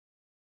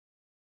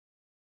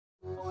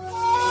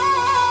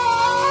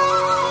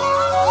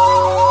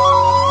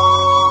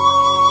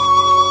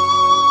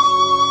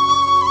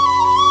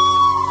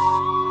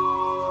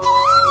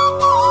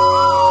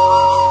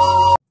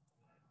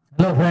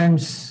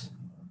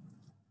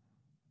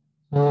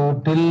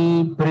So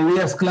till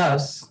previous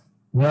class,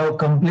 we have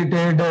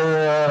completed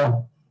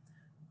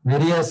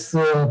various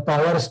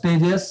power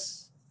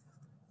stages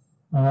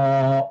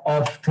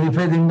of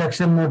three-phase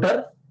induction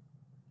motor,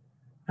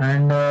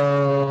 and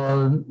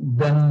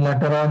then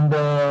later on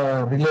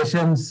the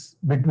relations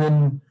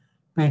between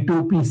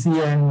P2,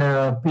 PC,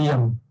 and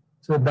PM.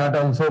 So that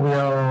also we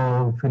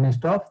have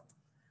finished off.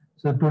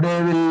 So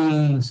today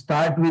we'll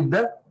start with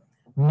the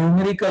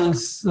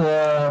numericals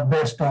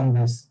based on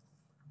this.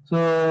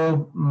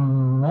 So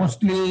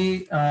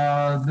mostly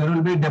there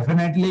will be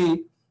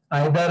definitely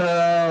either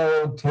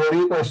a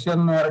theory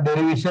question or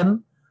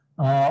derivation,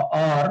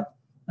 or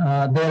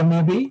there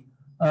may be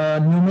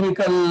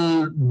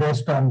numerical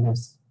based on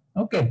this.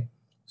 Okay.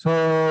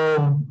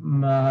 So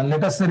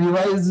let us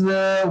revise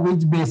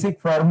which basic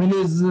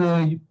formulas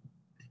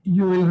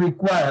you will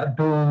require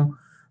to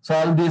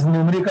solve these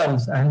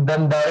numericals, and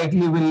then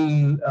directly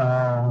we'll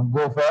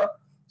go for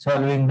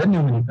solving the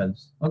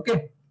numericals.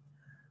 Okay.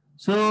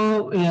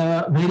 So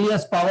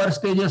various power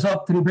stages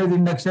of three-phase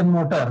induction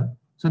motor.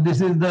 So this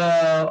is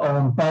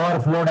the power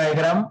flow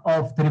diagram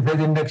of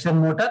three-phase induction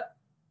motor.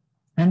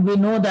 And we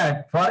know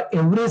that for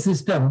every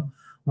system,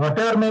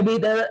 whatever may be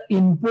the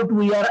input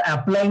we are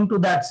applying to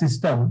that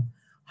system,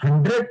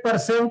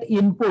 100%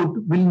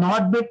 input will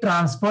not be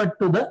transferred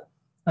to the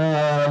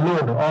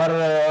load,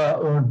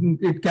 or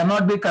it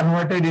cannot be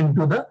converted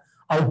into the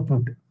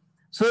output.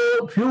 So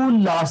few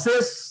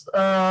losses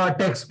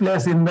takes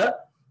place in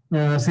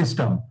the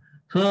system.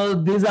 So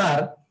these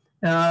are,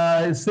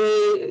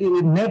 say,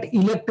 net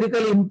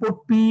electrical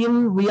input P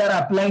in, we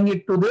are applying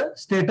it to the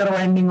stator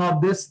winding of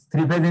this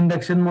three-phase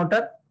induction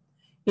motor.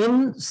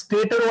 In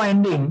stator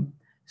winding,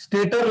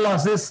 stator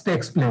losses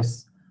takes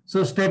place.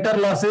 So stator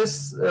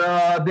losses,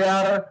 they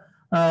are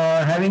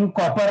having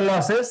copper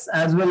losses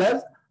as well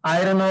as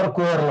iron ore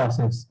core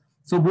losses.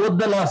 So both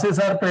the losses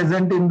are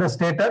present in the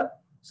stator.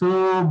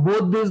 So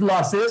both these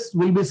losses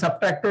will be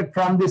subtracted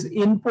from this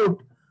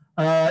input,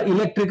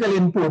 electrical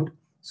input,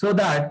 so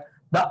that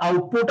the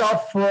output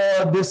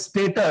of this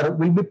stator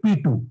will be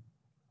P2.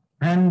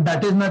 And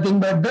that is nothing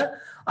but the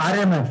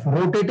RMF,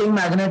 rotating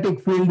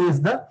magnetic field,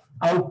 is the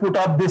output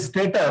of this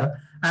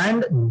stator.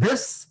 And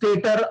this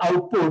stator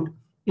output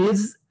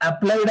is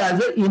applied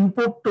as an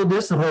input to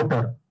this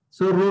rotor.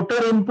 So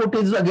rotor input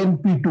is again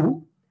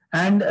P2,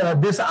 and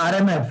this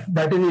RMF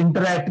that is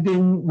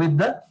interacting with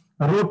the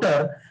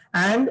rotor.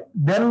 And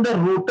then the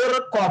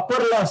rotor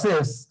copper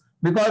losses,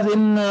 because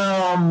in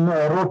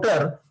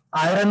rotor,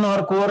 iron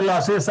or core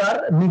losses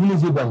are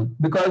negligible,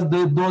 because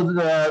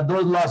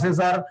those losses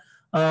are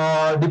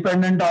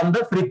dependent on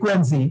the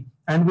frequency,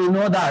 and we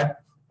know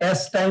that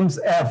S times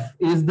F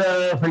is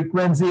the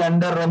frequency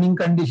under running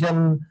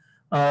condition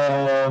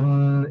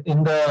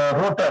in the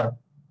rotor,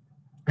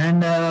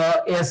 and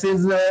S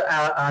is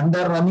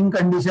under running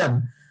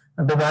condition.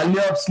 The value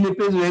of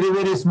slip is very,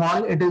 very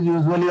small. It is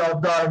usually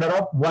of the order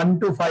of 1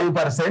 to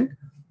 5%.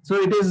 So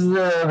it is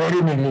very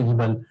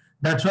negligible.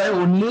 That's why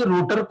only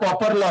rotor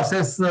copper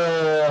losses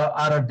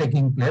are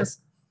taking place.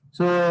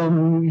 So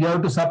you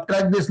have to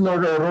subtract this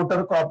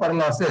rotor copper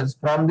losses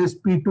from this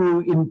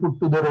P2 input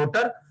to the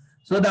rotor,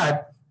 so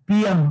that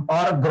PM,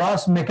 or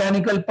gross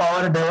mechanical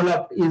power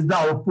developed, is the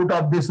output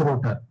of this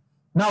rotor.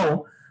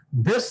 Now,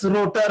 this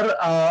rotor,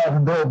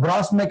 the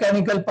gross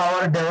mechanical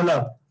power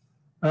developed,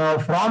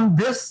 from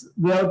this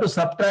we have to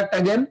subtract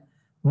again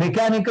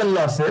mechanical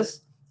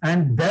losses,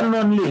 and then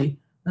only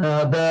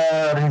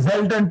the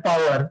resultant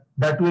power,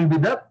 that will be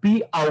the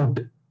P out,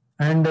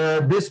 and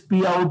this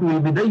P out will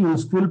be the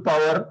useful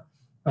power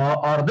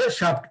or the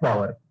shaft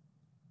power.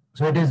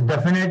 So it is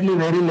definitely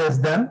very less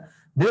than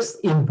this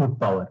input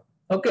power.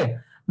 Okay.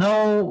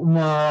 Now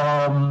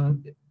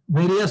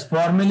various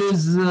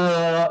formulas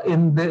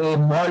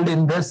involved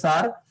in this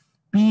are: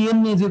 P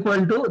in is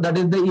equal to, that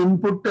is the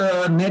input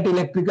net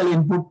electrical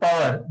input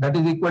power, that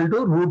is equal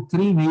to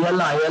 √3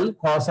 VL IL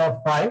cos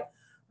of phi,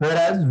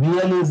 whereas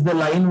VL is the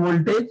line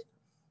voltage,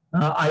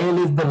 IL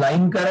is the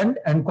line current,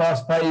 and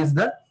cos phi is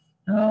the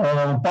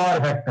power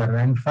factor,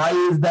 and phi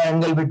is the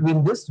angle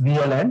between this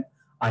VL and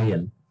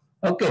IL.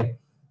 Okay.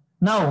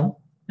 Now,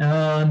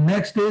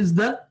 next is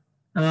the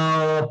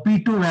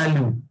P2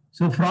 value.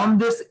 So from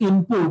this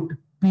input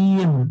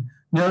P in,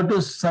 you have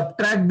to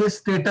subtract this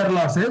stator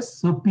losses.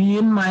 So P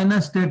in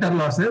minus stator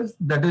losses,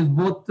 that is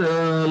both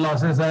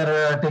losses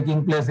are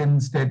taking place in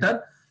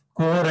stator,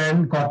 core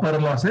and copper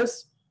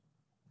losses.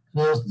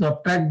 So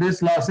subtract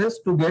these losses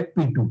to get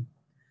P2.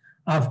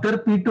 After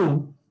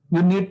P2,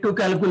 you need to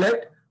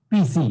calculate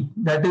PC,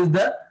 that is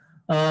the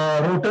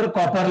rotor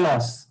copper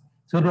loss.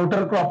 So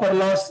rotor copper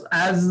loss,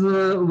 as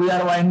we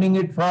are winding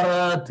it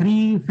for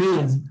 3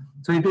 phase,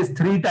 so it is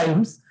 3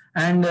 times,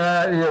 and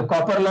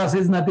copper loss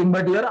is nothing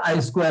but your I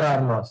square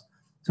R loss.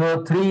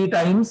 So 3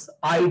 times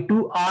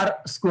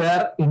I2R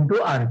square into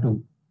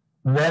R2,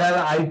 whereas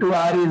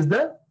I2R is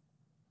the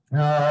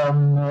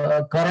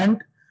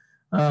current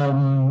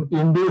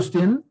induced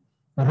in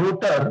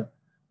rotor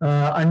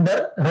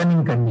under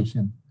running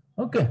condition.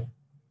 Okay.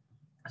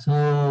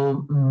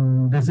 So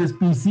this is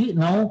PC.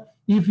 Now,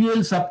 if you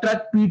will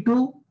subtract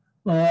P2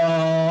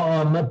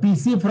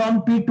 PC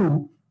from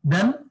P2,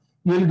 then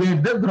you will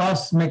get the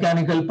gross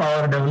mechanical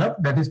power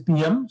developed, that is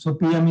PM. So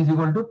PM is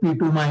equal to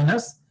P2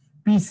 minus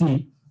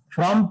PC.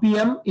 From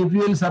PM, if you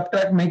will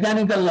subtract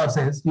mechanical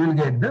losses, you will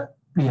get the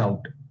P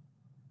out.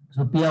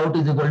 So P out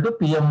is equal to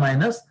PM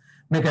minus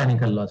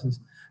mechanical losses.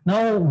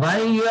 Now,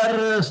 why you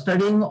are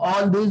studying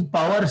all these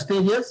power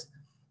stages?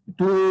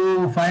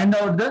 To find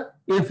out the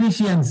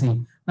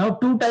efficiency. Now,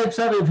 two types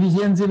of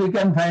efficiency we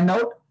can find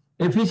out.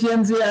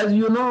 Efficiency, as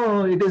you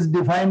know, it is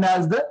defined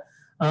as the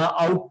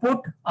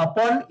output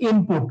upon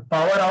input,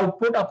 power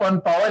output upon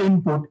power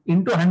input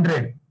into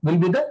 100 will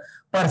be the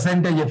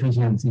percentage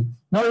efficiency.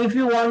 Now, if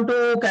you want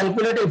to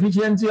calculate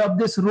efficiency of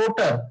this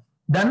rotor,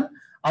 then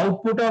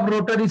output of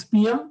rotor is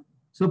PM.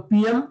 So,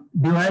 PM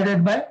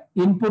divided by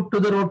input to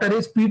the rotor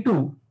is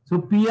P2. So,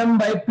 PM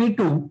by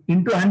P2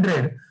 into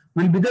 100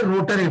 will be the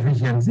rotor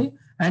efficiency.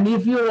 And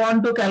if you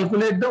want to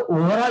calculate the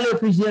overall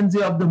efficiency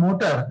of the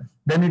motor,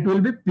 then it will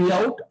be P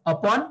out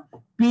upon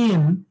P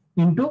in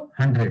into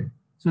 100.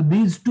 So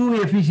these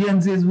two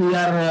efficiencies we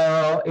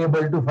are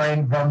able to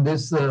find from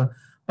this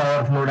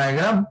power flow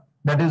diagram.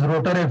 That is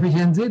rotor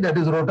efficiency, that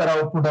is rotor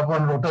output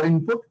upon rotor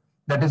input,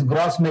 that is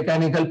gross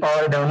mechanical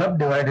power developed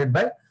divided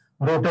by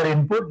rotor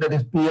input, that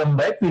is PM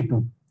by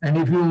P2. And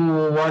if you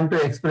want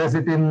to express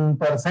it in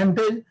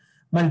percentage,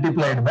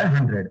 multiplied by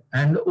 100.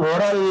 And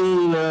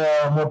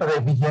overall motor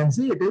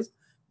efficiency, it is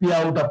P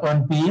out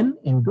upon P in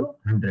into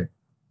 100.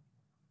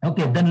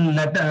 Okay, then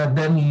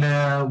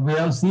we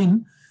have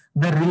seen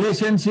the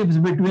relationships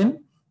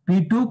between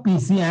P2,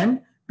 PC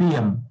and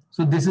PM.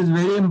 So this is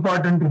very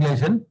important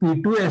relation.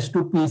 P2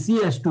 to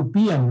PC to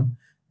PM.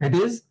 It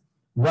is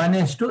 1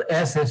 to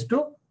S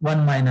to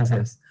 1 minus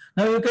S.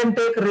 Now you can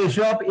take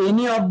ratio of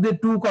any of the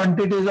two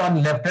quantities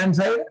on left hand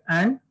side,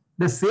 and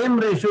the same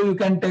ratio you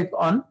can take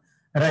on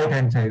right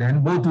hand side,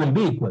 and both will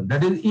be equal.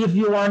 That is, if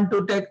you want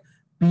to take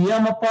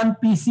PM upon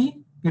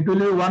PC, it will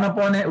be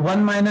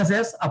 1 minus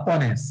S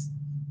upon S.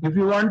 If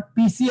you want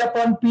PC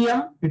upon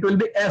PM, it will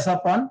be S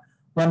upon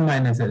 1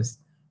 minus S.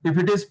 If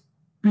it is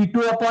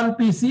P2 upon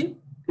PC,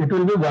 it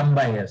will be 1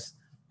 by S.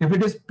 If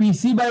it is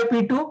PC by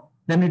P2,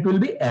 then it will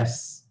be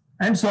S,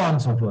 and so on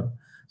and so forth.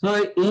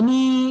 So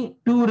any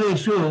two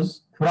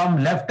ratios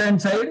from left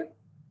hand side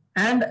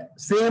and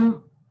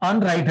same on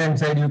right hand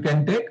side you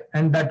can take,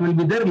 and that will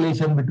be the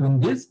relation between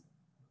these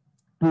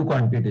two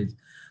quantities.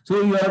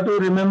 So you have to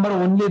remember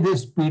only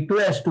this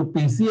P2 to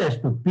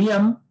PC to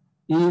PM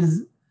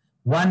is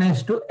 1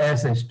 to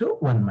S to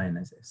 1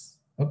 minus S.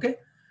 Okay.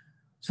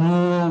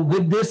 So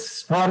with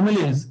this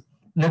formulas,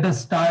 let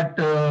us start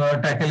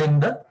tackling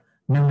the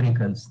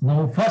numericals.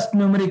 Now first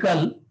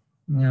numerical,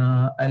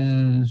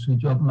 I'll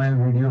switch off my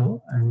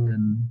video and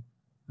then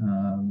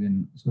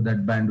again, so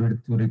that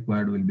bandwidth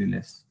required will be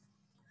less.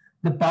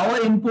 The power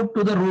input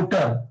to the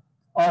rotor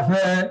of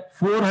a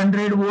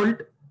 400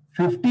 volt,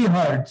 50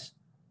 hertz,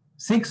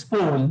 6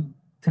 pole,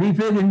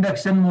 3-phase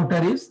induction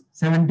motor is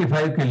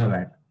 75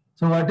 kilowatt.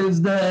 So what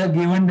is the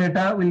given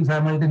data? We'll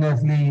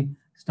simultaneously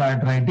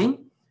start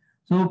writing.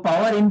 So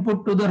power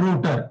input to the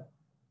rotor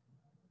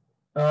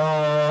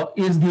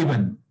is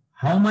given.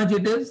 How much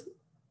it is?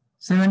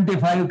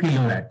 75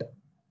 kilowatt.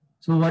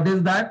 So what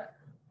is that?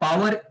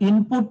 Power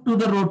input to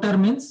the rotor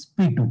means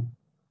P2.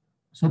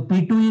 So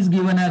P2 is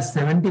given as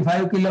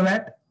 75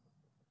 kilowatt.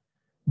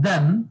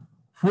 Then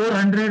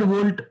 400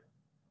 volt,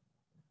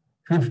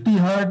 50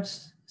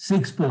 hertz,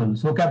 6 pole.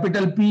 So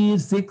capital P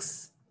is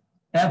 6,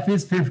 F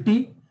is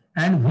 50,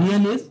 and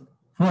VL is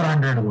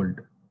 400 volt.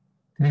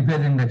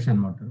 3-phase induction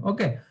motor.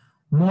 Okay.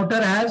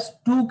 Motor has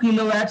 2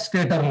 kilowatt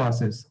stator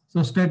losses.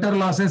 So stator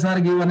losses are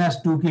given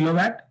as 2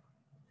 kilowatt.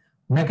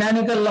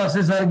 Mechanical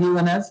losses are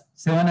given as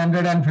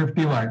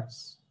 750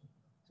 watts.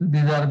 So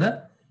these are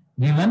the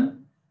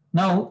given.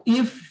 Now,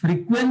 if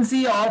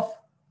frequency of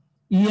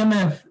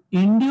EMF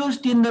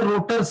induced in the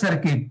rotor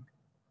circuit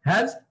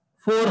has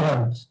 4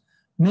 hertz,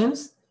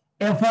 means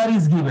FR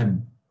is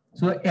given.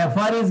 So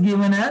FR is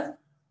given as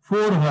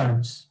 4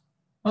 hertz.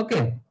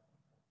 Okay.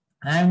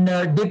 And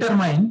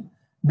determine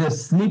the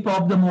slip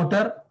of the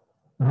motor,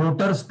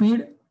 rotor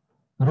speed,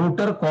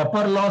 rotor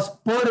copper loss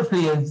per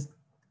phase,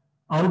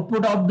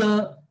 output of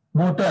the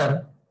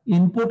motor,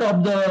 input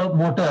of the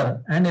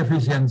motor, and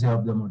efficiency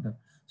of the motor.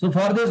 So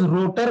for this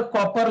rotor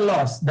copper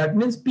loss, that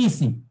means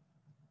PC.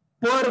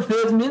 Per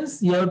phase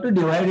means you have to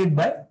divide it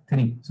by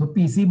 3. So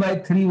PC by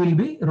 3 will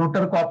be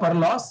rotor copper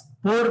loss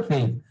per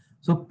phase.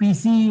 So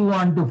PC you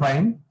want to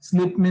find,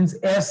 slip means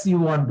S you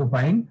want to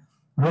find,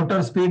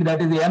 rotor speed,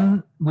 that is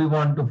N we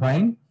want to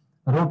find,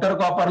 rotor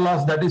copper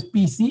loss, that is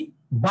PC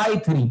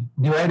by 3,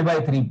 divide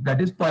by 3,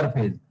 that is per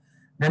phase.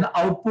 Then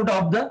output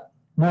of the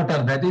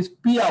motor, that is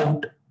P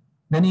out,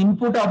 then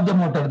input of the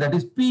motor, that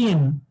is P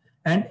in,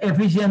 and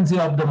efficiency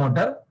of the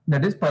motor,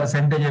 that is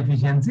percentage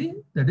efficiency,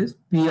 that is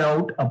P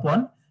out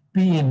upon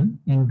P in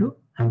into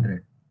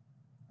 100.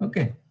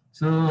 Okay.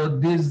 So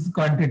these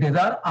quantities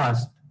are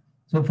asked.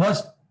 So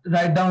first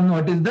write down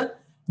what is the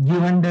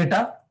given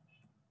data.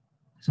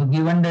 So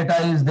given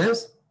data is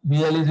this: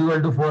 VL is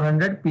equal to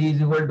 400, P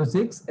is equal to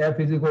 6, F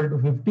is equal to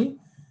 50,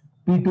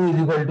 P P2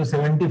 is equal to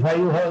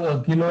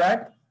 75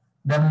 kilowatt.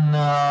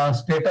 Then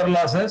stator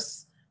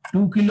losses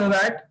 2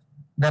 kilowatt.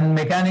 Then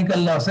mechanical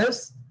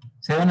losses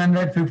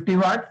 750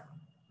 watt.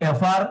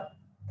 FR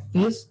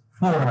is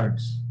 4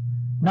 hertz.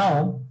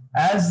 Now,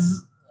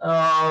 as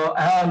I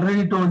have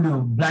already told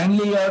you,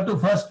 blindly you have to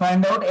first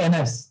find out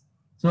NS.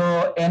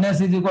 So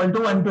NS is equal to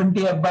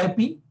 120 F by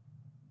P.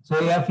 So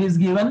F is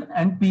given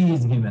and P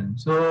is given.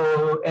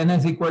 So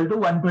NS equal to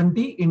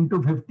 120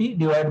 into 50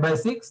 divided by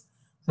 6.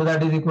 So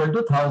that is equal to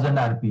 1000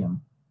 RPM.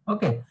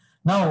 Okay.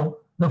 Now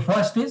the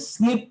first is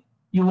slip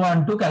you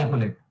want to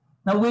calculate.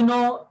 Now we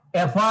know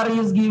FR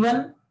is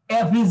given,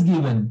 F is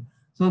given.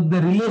 So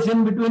the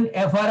relation between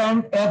FR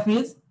and F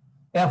is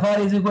FR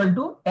is equal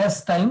to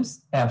S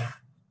times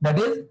F. That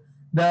is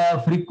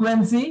the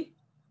frequency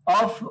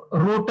of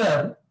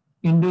rotor,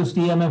 induced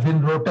EMF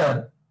in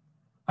rotor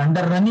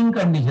under running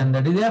condition,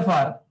 that is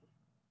FR,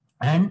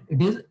 and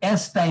it is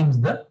S times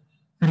the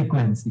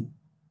frequency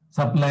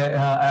supply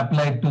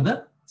applied to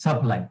the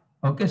supply,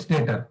 okay,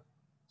 stator.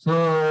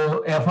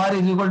 So FR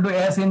is equal to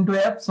S into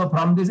F. So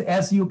from this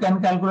S you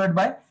can calculate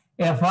by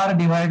FR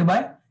divided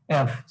by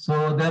F.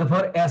 So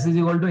therefore S is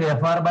equal to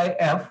FR by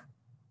F.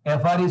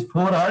 FR is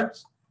 4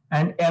 hertz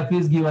and F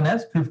is given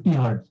as 50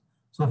 hertz.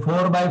 So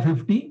 4 by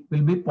 50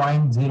 will be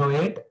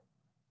 0.08.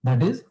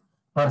 That is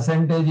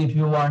percentage if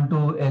you want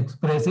to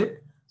express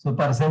it. So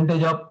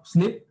percentage of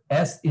slip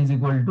S is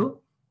equal to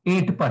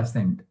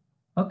 8%.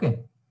 Okay.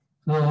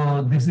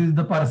 So this is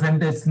the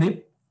percentage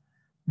slip.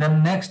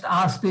 Then next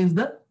asked is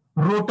the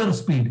rotor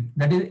speed.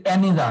 That is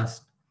N is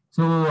asked.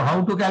 So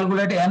how to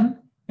calculate N?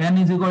 N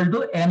is equal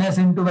to NS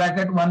into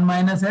bracket 1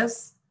 minus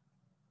S.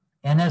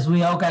 NS we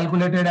have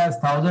calculated as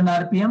 1000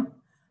 RPM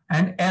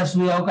and S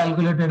we have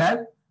calculated as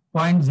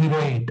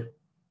 0.08.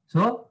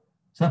 So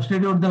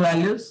substitute the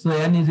values. So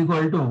N is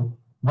equal to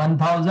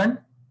 1000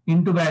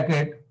 into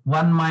bracket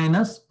 1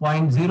 minus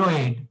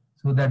 0.08.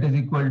 So that is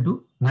equal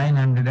to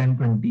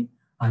 920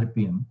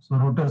 RPM. So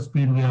rotor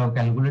speed we have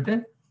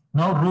calculated.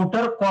 Now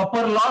rotor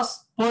copper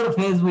loss per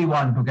phase we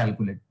want to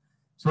calculate.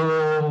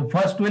 So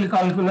first we'll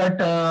calculate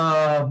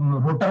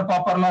rotor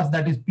copper loss,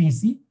 that is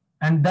PC,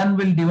 and then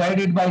we'll divide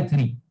it by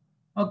 3.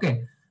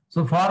 Okay.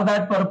 So for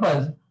that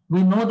purpose,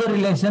 we know the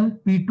relation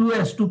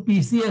P2S to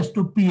PCS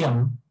to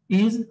PM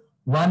is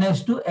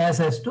 1S to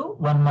SS to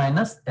 1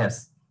 minus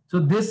S. So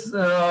this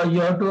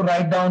you have to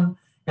write down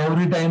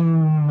every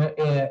time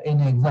in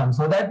exam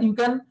so that you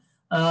can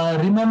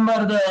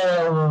remember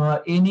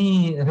the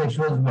any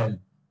ratios well.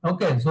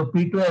 Okay, so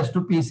P2S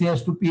to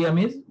PCS to PM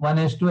is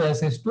 1S to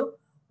SS to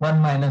 1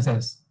 minus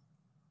S.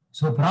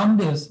 So from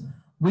this,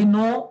 we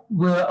know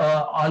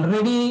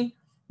already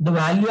the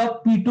value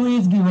of P2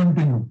 is given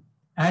to you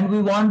and we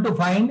want to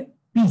find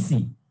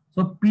PC.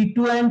 So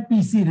P2 and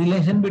PC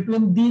relation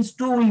between these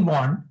two we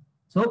want.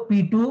 So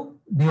P2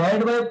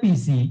 divided by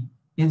PC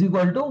is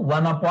equal to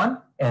 1 upon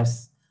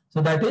S.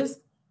 So that is,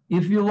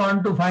 if you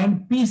want to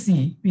find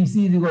PC,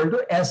 PC is equal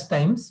to S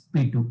times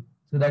P2.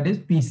 So that is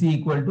PC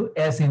equal to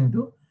S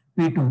into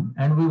P2,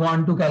 and we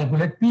want to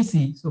calculate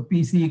PC. So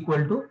PC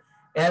equal to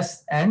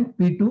S and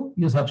P2,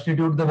 you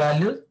substitute the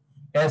values.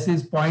 S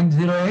is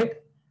 0.08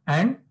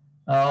 and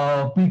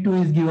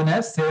P2 is given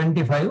as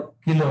 75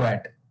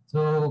 kilowatt.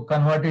 So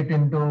convert it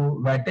into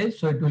wattage,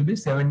 so it will be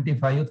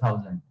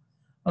 75,000.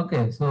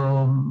 Okay,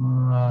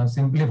 so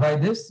simplify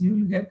this, you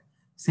will get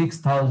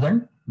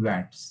 6,000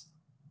 watts.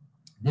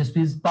 This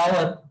is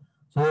power.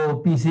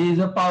 So PC is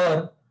a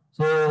power,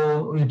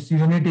 so its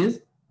unit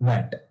is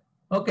watt.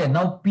 Okay,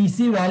 now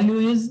PC value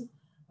is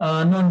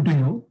known to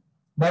you,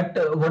 but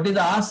what is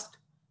asked?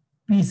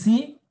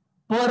 PC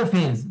per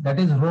phase, that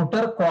is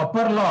rotor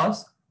copper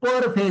loss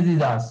per phase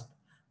is asked.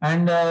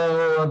 And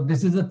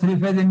this is a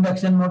 3-phase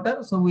induction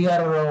motor. So we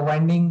are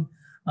winding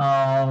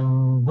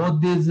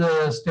both these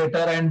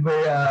stator and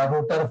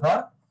rotor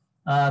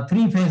for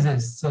 3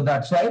 phases. So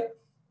that's why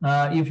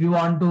if you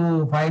want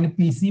to find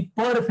PC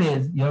per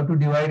phase, you have to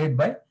divide it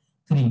by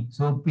 3.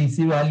 So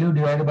PC value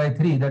divided by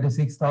 3, that is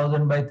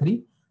 6,000 by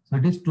 3. So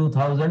it is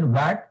 2000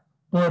 watt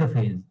per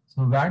phase.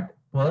 So watt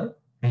per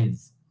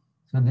phase.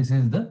 So this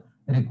is the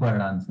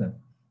required answer.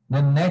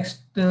 The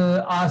next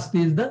asked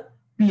is the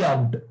P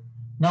out.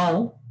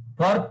 Now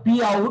for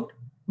P out,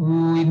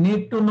 we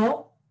need to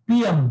know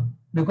PM,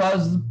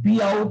 because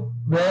P out,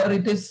 where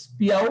it is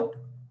P out?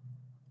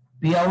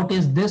 P out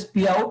is this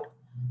P out.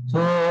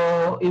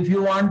 So if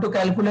you want to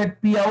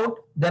calculate P out,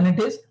 then it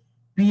is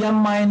PM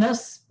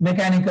minus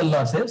mechanical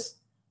losses.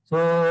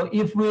 So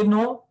if we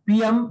know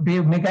PM,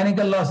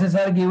 mechanical losses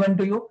are given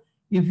to you.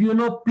 If you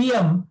know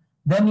PM,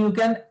 then you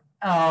can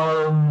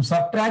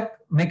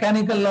subtract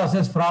mechanical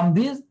losses from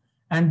these,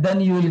 and then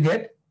you will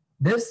get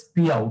this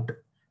P out.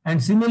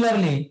 And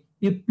similarly,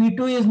 if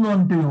P2 is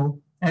known to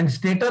you and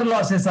stator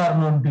losses are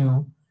known to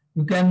you,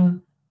 you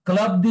can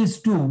club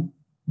these two,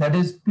 that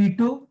is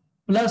P2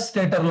 plus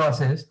stator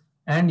losses,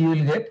 and you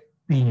will get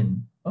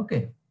Pin.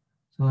 Okay.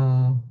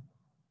 So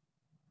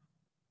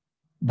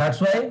that's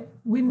why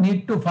we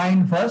need to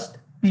find first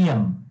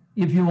PM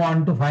if you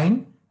want to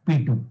find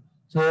P2.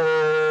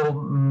 So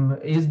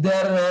is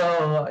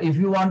there, if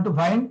you want to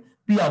find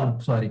P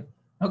out, sorry.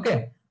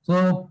 Okay.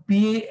 So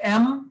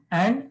PM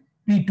and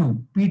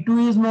P2.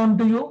 P2 is known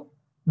to you.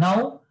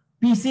 Now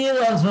PC is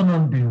also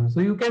known to you.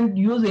 So you can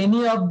use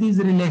any of these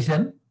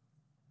relation.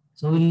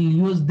 So we'll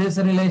use this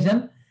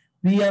relation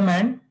PM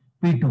and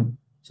P2.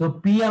 So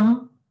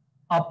PM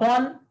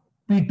upon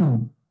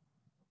P2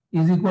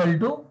 is equal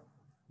to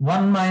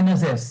 1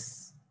 minus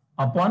S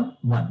upon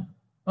 1.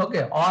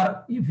 Okay,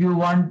 or if you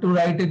want to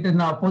write it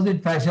in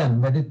opposite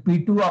fashion, that is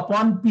P2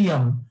 upon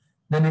PM,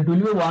 then it will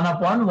be 1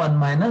 upon 1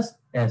 minus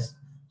S.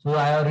 So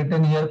I have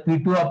written here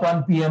P2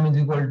 upon PM is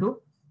equal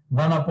to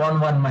 1 upon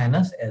 1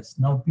 minus S.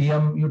 Now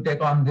PM you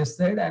take on this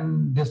side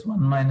and this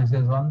 1 minus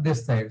S on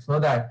this side, so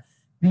that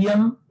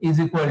PM is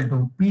equal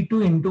to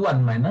P2 into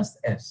 1 minus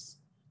S.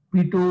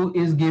 P2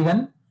 is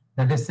given,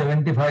 that is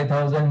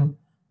 75,000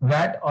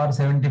 watt or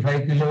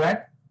 75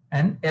 kilowatt,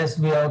 and S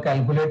we have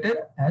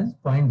calculated as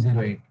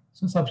 0.08.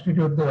 So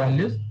substitute the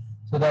values,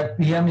 so that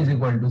PM is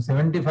equal to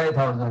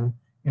 75,000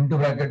 into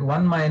bracket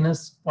 1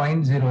 minus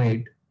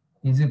 0.08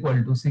 is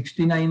equal to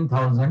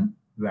 69,000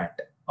 watt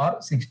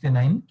or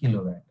 69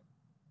 kilowatt.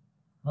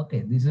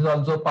 Okay, this is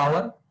also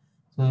power.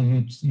 So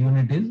its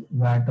unit is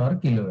watt or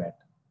kilowatt.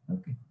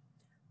 Okay.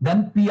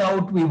 Then P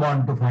out we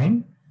want to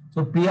find.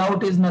 So P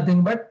out is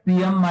nothing but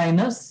PM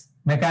minus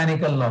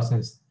mechanical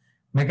losses.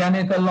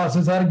 Mechanical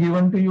losses are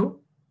given to you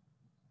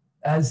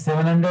as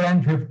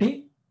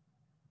 750.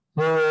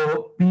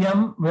 So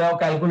PM we have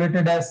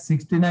calculated as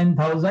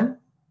 69,000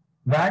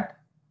 watt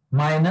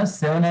minus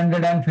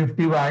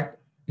 750 watt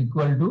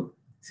equal to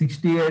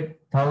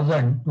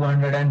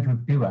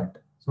 68,250 watt.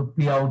 So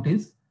P out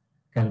is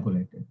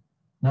calculated.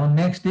 Now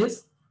next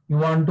is you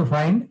want to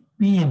find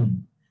P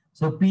in.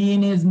 So P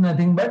in is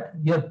nothing but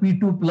your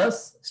P2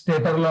 plus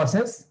stator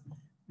losses.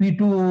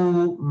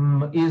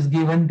 P2 is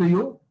given to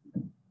you.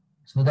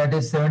 So that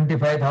is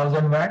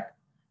 75,000 watt,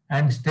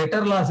 and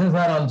stator losses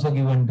are also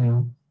given to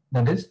you.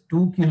 That is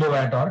 2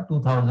 kilowatt or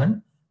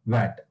 2000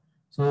 watt.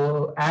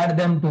 So add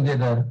them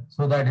together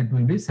so that it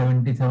will be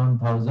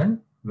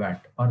 77,000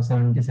 watt or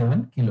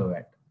 77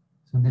 kilowatt.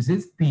 So this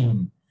is P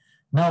in.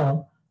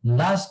 Now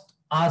last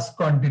asked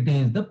quantity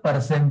is the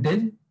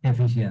percentage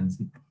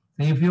efficiency.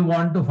 So if you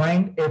want to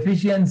find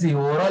efficiency,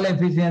 overall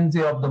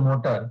efficiency of the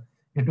motor,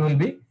 it will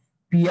be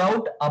P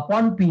out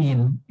upon P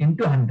in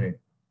into 100.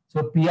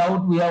 So P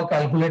out we have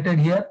calculated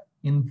here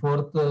in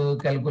fourth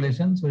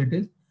calculation. So it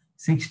is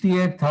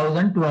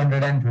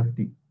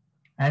 68,250,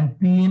 and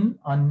P in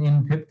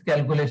in fifth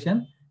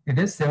calculation it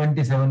is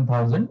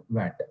 77,000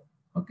 watt.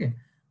 Okay.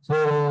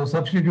 So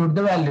substitute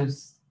the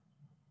values.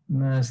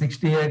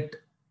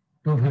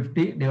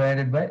 68,250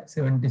 divided by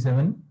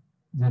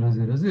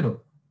 77,000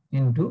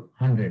 into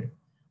 100.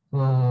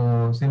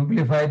 So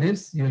simplify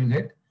this, you will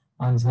get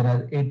answer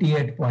as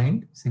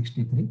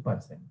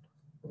 88.63%.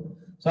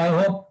 So I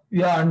hope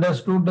you have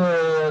understood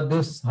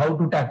this, how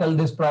to tackle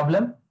this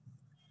problem.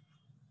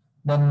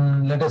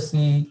 Then let us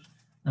see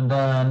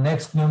the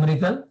next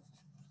numerical.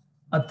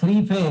 A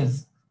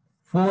 3-phase,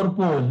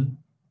 4-pole,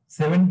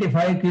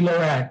 75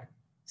 kilowatt,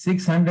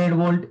 600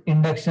 volt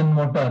induction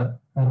motor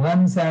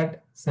runs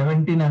at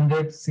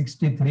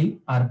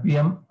 1763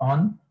 RPM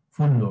on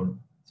full load.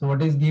 So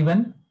what is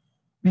given?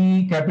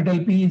 P, capital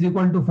P is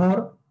equal to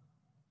 4.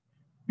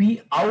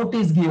 P out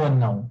is given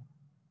now.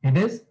 It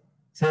is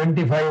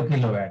 75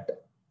 kilowatt.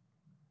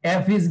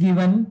 F is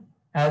given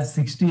as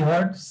 60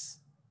 hertz.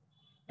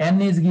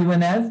 N is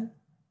given as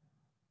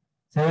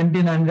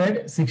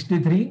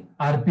 1763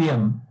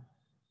 RPM.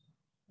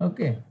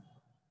 Okay.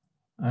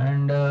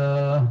 And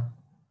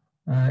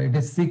it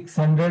is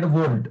 600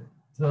 volt.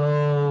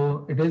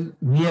 So it is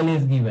VL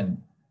is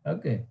given.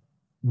 Okay.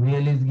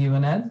 VL is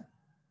given as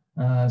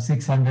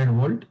 600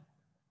 volt.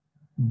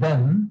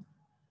 Then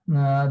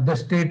the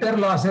stator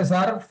losses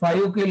are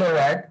 5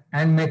 kilowatt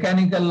and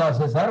mechanical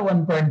losses are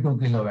 1.2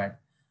 kilowatt.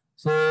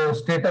 So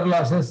stator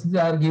losses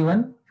are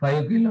given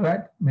 5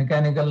 kilowatt,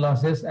 mechanical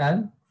losses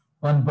as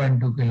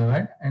 1.2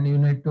 kilowatt, and you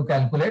need to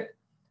calculate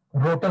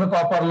rotor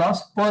copper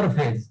loss per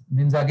phase,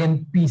 means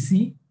again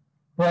PC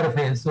per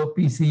phase. So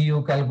PC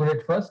you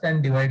calculate first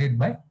and divide it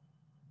by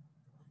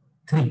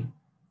 3.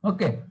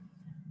 Okay.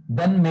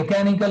 Then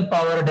mechanical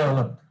power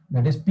developed,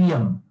 that is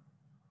PM,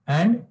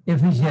 and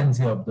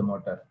efficiency of the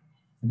motor,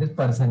 that is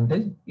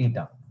percentage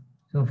eta.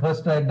 So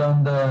first write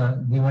down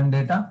the given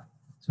data.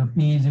 So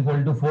P is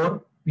equal to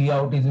 4, P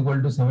out is equal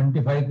to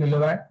 75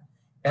 kilowatt,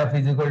 F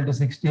is equal to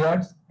 60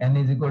 hertz, N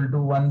is equal to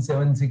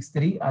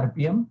 1763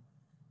 RPM,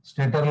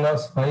 stator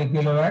loss 5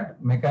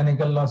 kilowatt,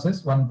 mechanical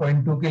losses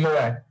 1.2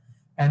 kilowatt,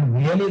 and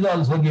VL is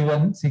also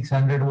given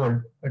 600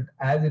 volt. But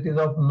as it is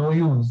of no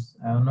use,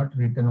 I have not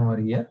written over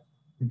here.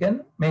 You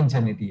can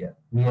mention it here.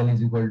 VL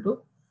is equal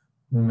to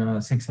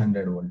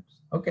 600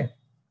 volts. Okay.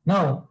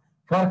 Now,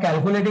 for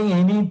calculating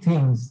any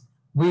things,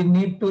 we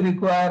need to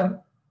require,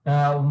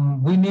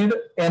 we need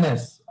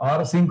NS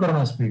or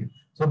synchronous speed.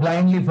 So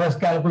blindly first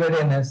calculate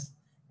NS.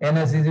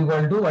 NS is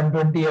equal to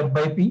 120 F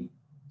by P.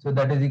 So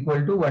that is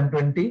equal to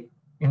 120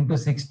 into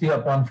 60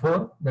 upon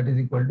 4. That is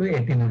equal to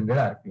 1800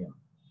 RPM.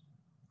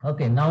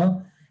 Okay,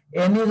 now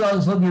N is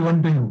also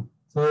given to you.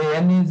 So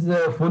N is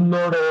full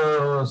load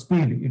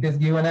speed. It is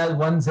given as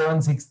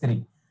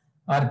 1763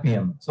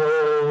 RPM.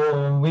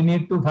 So we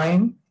need to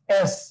find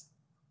S.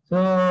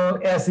 So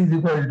S is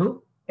equal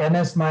to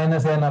NS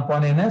minus N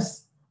upon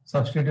NS.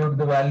 Substitute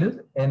the values.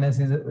 NS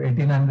is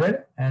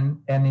 1800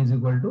 and N is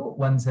equal to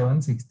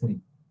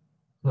 1763.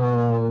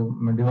 So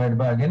divide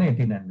by again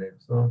 1800.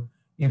 So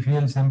if you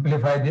will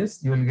simplify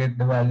this, you will get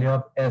the value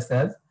of S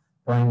as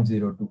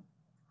 0.02.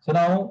 So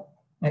now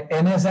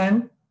NS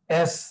and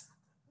S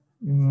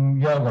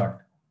you have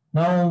got.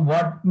 Now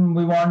what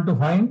we want to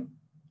find?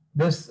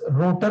 This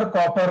rotor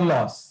copper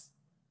loss,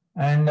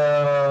 and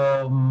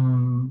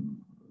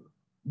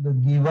the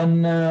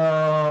given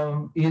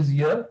is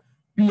here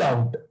P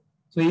out.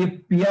 So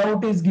if P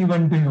out is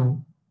given to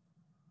you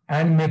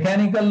and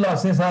mechanical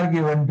losses are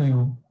given to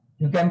you,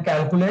 you can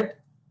calculate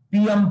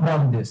PM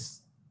from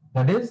this.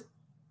 That is,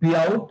 P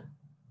out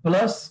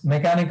plus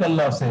mechanical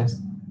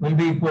losses will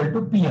be equal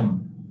to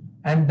PM.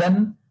 And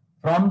then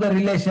from the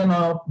relation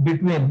of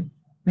between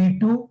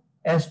P2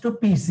 S to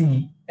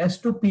PC, S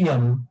to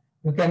PM,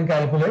 you can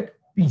calculate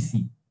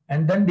PC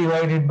and then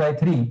divide it by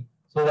 3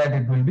 so that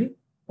it will be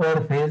per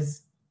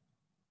phase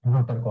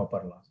rotor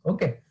copper loss.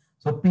 Okay.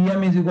 So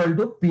PM is equal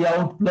to P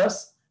out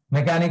plus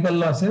mechanical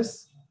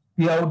losses.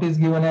 P out is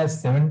given as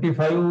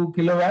 75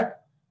 kilowatt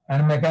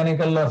and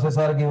mechanical losses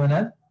are given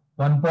as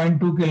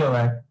 1.2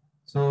 kilowatt.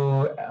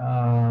 So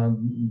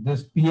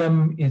this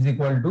PM is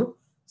equal to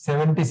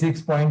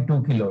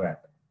 76.2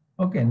 kilowatt.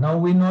 Okay, now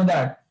we know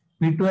that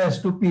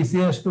P2S to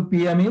PCS to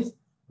PM is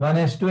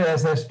 1S to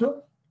SS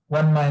to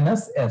 1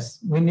 minus S.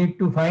 We need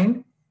to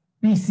find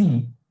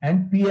PC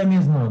and PM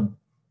is known.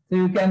 So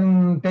you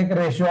can take a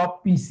ratio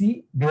of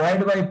PC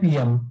divided by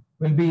PM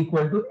will be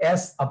equal to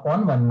S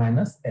upon 1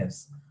 minus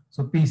S.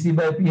 So PC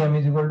by PM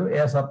is equal to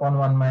S upon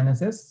 1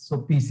 minus S. So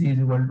PC is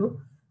equal to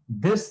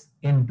this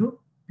into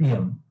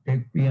PM.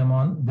 Take PM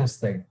on this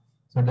side.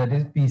 So that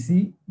is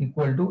PC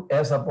equal to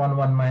S upon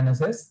 1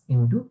 minus S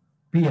into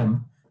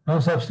PM. Now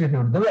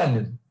substitute the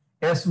values.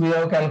 S we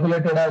have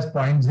calculated as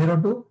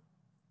 0.02.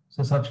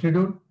 So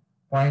substitute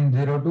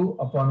 0.02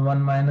 upon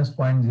 1 minus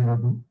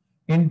 0.02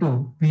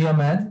 into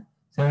PM as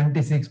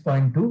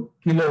 76.2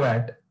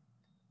 kilowatt.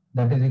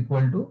 That is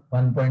equal to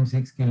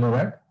 1.6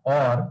 kilowatt,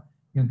 or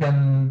you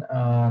can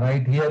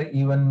write here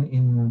even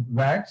in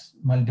watts,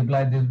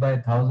 multiply this by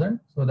 1000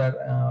 so that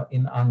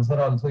in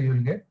answer also you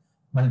will get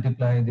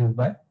multiply this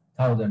by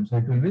 1000. So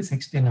it will be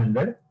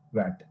 1600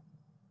 watt.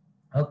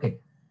 Okay.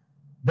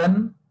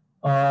 Then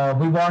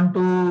we want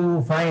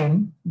to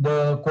find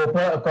the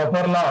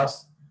copper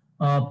loss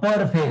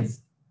per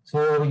phase.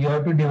 So you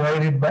have to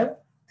divide it by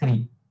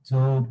 3.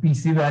 So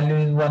PC value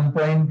is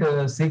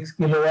 1.6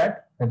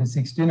 kilowatt, that is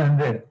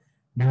 1600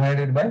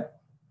 divided by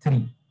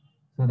 3.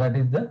 So that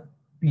is the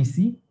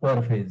PC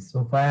per phase.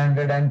 So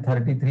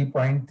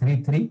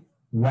 533.33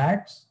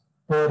 watts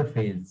per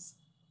phase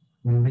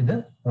will be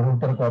the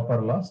rotor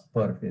copper loss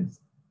per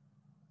phase.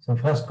 So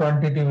first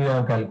quantity we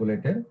have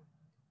calculated.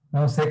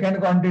 Now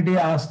second quantity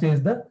asked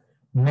is the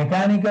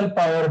mechanical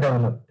power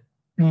developed,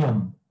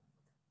 PM.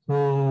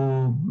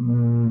 So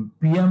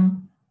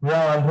PM we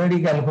have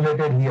already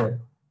calculated here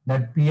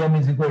that PM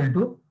is equal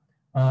to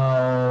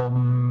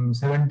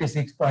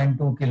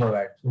 76.2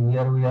 kilowatt. So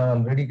here we have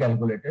already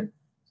calculated.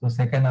 So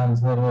second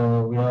answer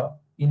we have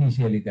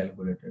initially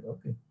calculated.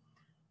 Okay.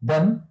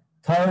 Then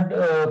third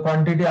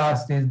quantity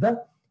asked is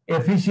the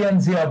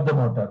efficiency of the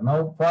motor.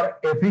 Now for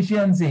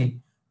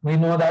efficiency, we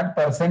know that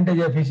percentage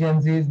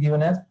efficiency is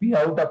given as P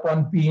out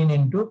upon P in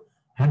into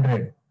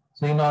 100.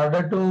 So in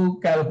order to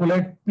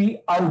calculate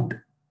P out,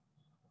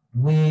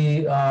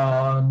 we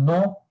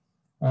know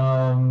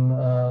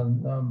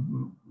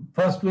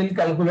first we'll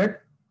calculate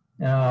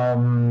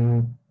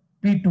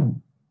P2.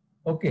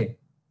 Okay.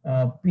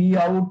 P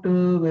out,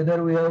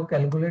 whether we have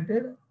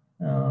calculated,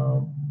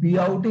 P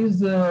out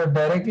is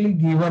directly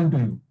given to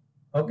you.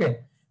 Okay.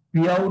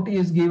 P out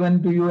is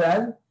given to you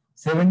as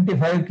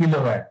 75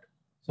 kilowatt.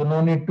 So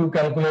no need to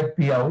calculate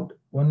P out.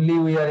 Only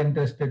we are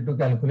interested to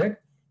calculate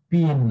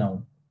P in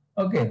now.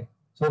 Okay.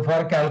 So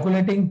for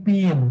calculating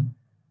P in,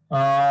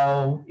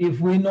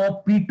 if we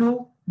know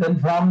P2, then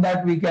from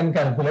that we can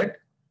calculate.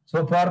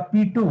 So for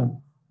P2,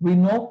 we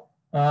know,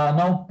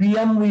 now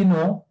PM we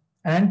know,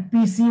 and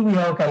PC we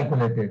have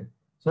calculated.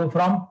 So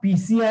from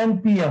PC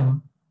and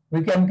PM,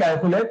 we can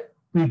calculate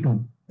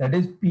P2. That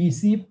is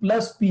PC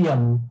plus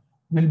PM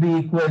will be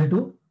equal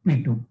to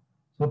P2.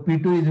 So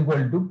P2 is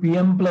equal to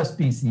PM plus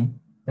PC,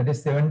 that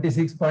is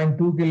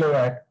 76.2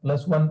 kilowatt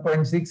plus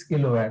 1.6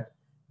 kilowatt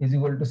is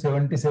equal to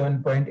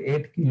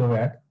 77.8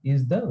 kilowatt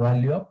is the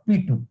value of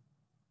P2.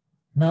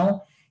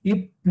 Now,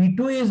 if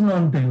P2 is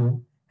known to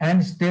you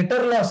and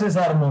stator losses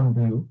are known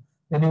to you,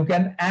 then you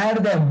can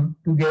add them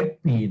to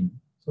get P in.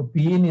 So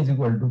P in is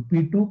equal to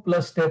P2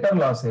 plus stator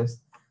losses,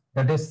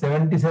 that is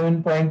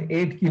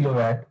 77.8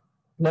 kilowatt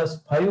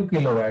plus 5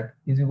 kilowatt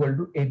is equal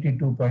to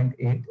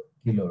 82.8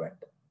 kilowatt.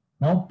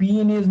 Now P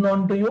in is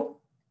known to you,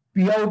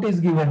 P out is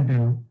given to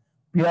you.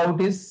 P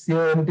out is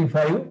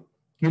 75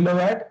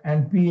 kilowatt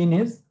and P in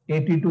is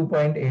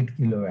 82.8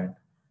 kilowatt.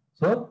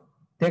 So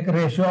take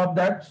ratio of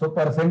that. So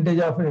percentage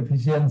of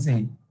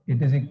efficiency,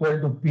 it is equal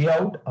to P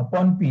out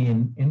upon P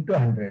in into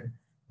 100.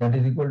 That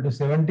is equal to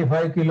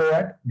 75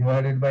 kilowatt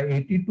divided by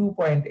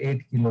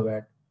 82.8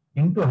 kilowatt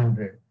into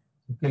 100.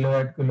 So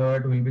kilowatt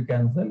will be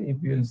cancelled.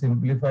 If you will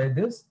simplify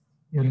this,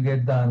 you will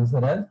get the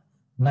answer as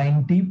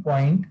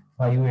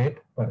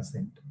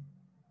 90.58%.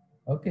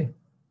 Okay.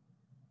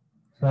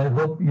 So I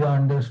hope you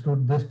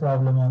understood this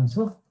problem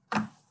also.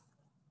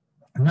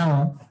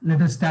 Now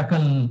let us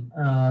tackle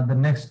the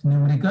next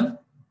numerical.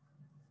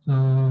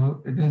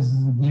 So it is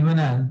given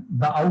as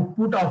the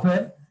output of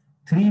a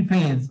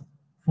three-phase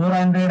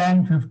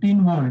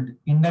 415 volt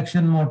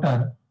induction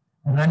motor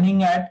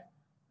running at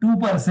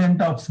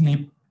 2% of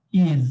slip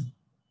is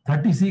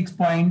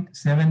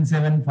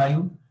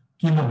 36.775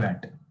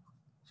 kilowatt.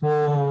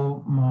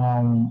 So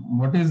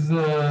what is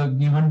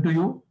given to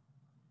you?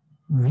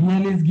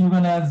 VL is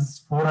given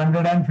as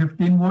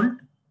 415 volt.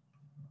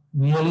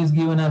 VL is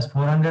given as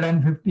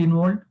 415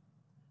 volt,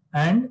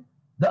 and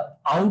the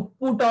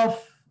output of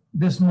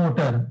this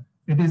motor,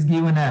 it is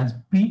given as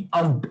P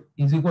out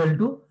is equal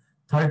to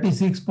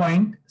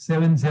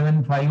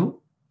 36.775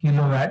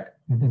 kilowatt.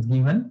 It is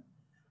given,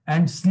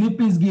 and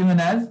slip is given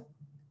as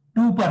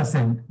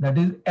 2%. That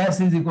is S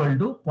is equal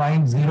to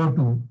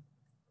 0.02.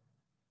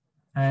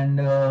 And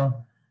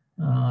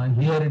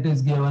here it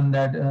is given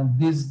that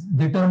this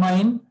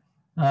determine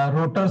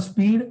rotor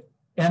speed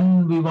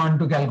N we want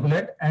to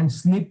calculate, and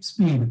slip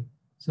speed.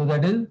 So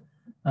that is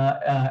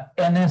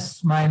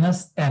NS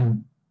minus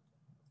N.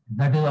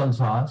 That is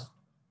also asked.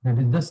 That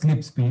is the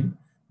slip speed.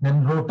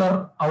 Then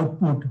rotor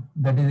output,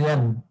 that is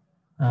N.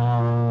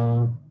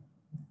 And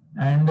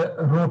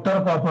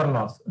rotor copper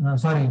loss.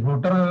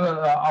 Rotor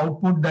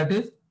output, that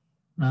is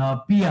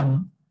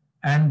PM.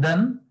 And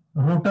then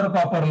rotor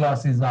copper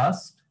loss is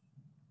asked.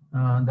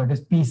 That is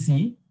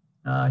PC.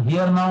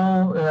 Here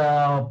now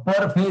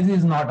per phase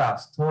is not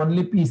asked, so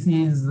only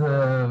PC is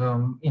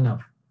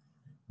enough.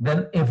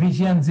 Then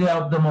efficiency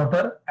of the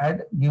motor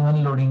at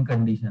given loading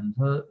condition.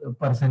 So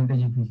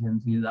percentage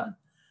efficiency is asked.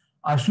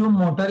 Assume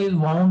motor is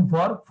wound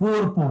for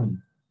 4 pole.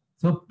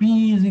 So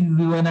P is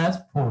given as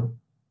 4.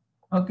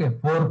 Okay,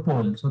 4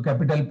 pole. So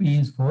capital P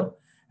is 4,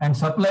 and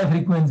supply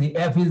frequency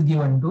F is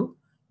given to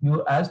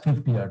you as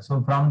 50 Hz.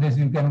 So from this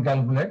you can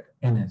calculate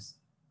NS.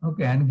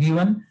 Okay, and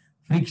given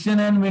friction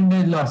and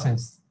windage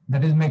losses,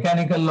 that is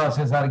mechanical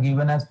losses, are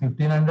given as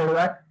 1500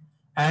 watt,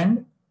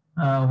 and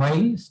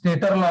while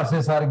stator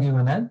losses are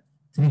given as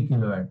 3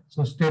 kilowatt.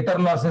 So stator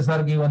losses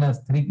are given as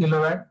 3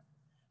 kilowatt,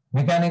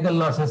 mechanical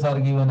losses are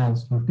given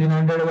as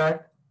 1500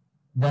 watt,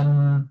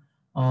 then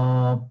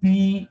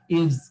P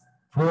is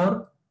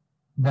 4,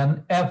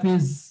 then F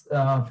is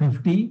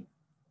 50,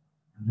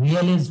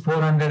 VL is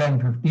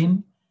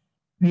 415,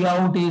 P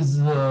out is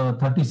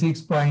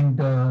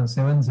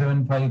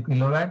 36.775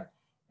 kilowatt,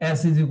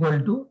 S is equal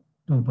to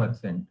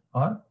 2%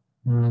 or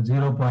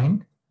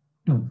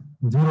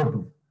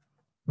 0.202.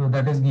 So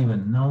that is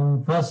given.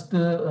 Now first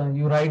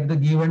you write the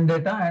given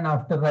data, and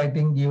after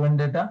writing given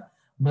data,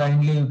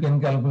 blindly you can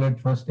calculate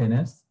first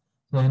NS.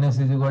 So NS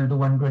is equal to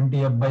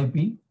 120 F by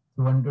P.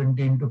 So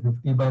 120 into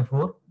 50 by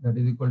 4, that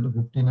is equal to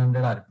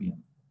 1500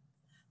 RPM.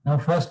 Now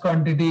first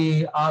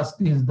quantity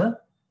asked is the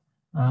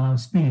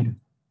speed.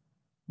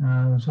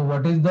 So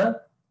what is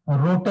the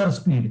rotor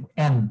speed?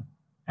 N,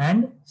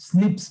 and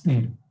slip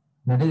speed,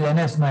 that is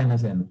NS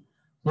minus N.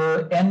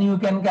 So N you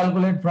can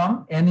calculate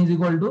from N is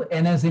equal to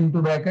NS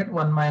into bracket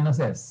 1 minus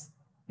S.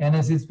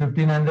 NS is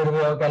 1500 we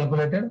have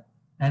calculated,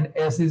 and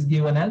S is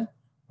given as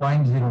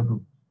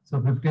 0.02. So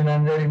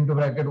 1500 into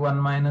bracket 1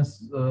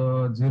 minus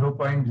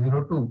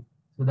 0.02.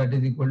 So that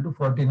is equal to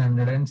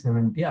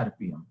 1470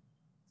 RPM.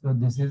 So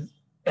this is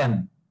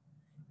N.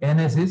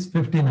 NS is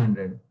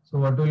 1500. So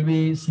what will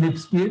be slip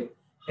speed?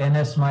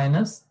 NS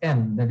minus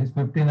N, that is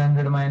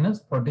 1500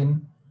 minus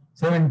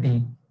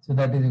 1470. So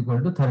that is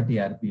equal to 30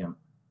 RPM.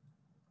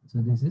 So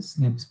this is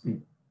slip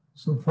speed.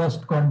 So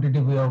first quantity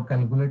we have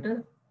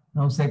calculated.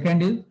 Now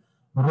second is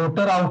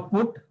rotor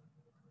output,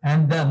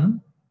 and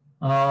then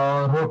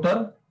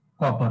rotor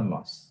copper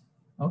loss.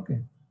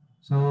 Okay.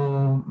 So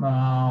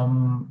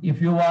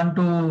if you want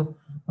to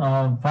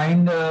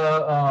find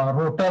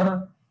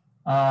rotor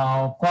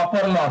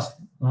copper loss,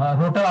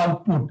 rotor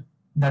output,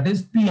 that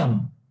is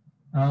PM.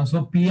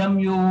 So PM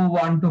you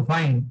want to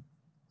find.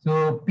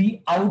 So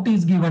P out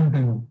is given to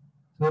you.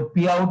 So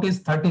P out is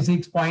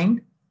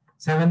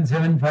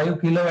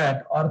 36.775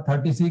 kilowatt or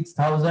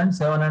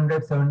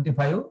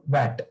 36,775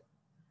 watt.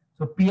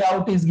 So P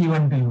out is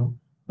given to you.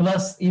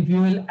 Plus, if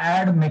you will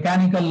add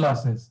mechanical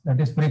losses,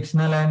 that is friction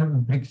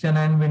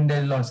and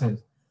windage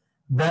losses,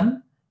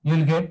 then you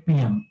will get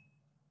PM.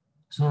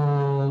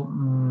 So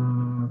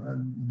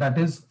that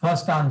is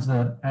first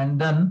answer, and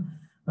then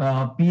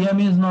PM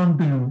is known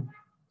to you.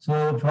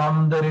 So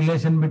from the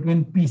relation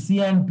between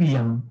PC and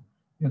PM,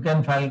 you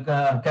can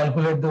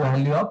calculate the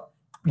value of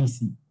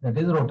PC, that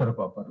is rotor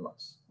copper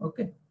loss.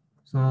 Okay.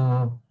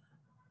 So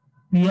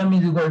PM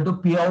is equal to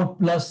P out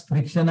plus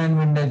friction and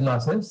windage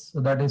losses. So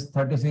that is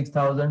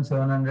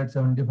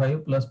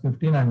 36,775 plus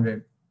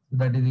 1500. So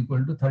that is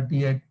equal to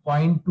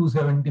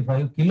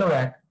 38.275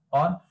 kilowatt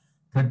or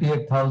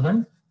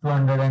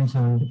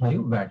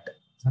 38,275 watt.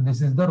 So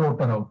this is the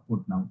rotor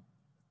output now.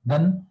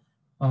 Then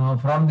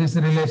from this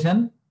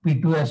relation,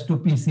 P2S to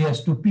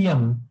PCS to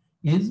PM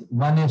is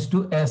 1S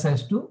to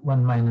SS to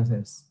 1 minus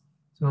S.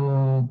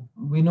 So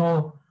we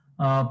know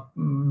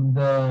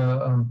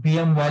the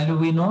PM value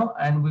we know,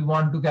 and we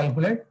want to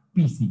calculate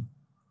PC.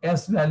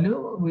 S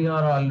value we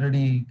are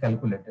already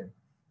calculated.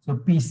 So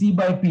PC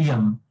by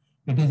PM,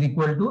 it is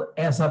equal to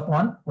S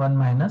upon 1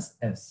 minus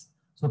S.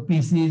 So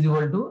PC is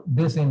equal to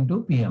this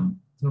into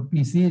PM. So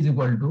PC is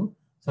equal to,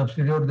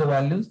 substitute the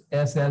values,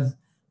 S as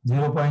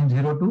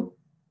 0.02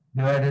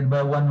 divided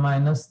by 1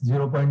 minus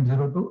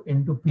 0.02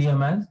 into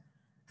PM as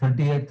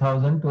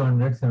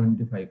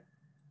 38,275.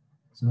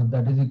 So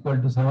that is equal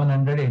to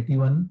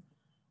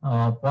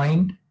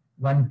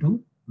 781.12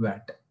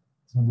 watt.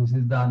 So this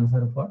is the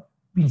answer for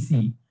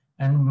PC.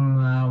 And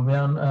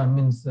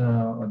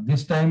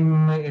this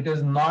time it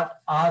is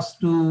not asked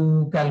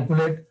to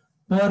calculate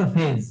per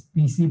phase,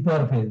 PC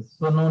per phase.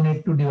 So no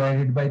need to divide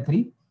it by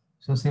 3.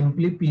 So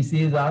simply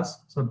PC is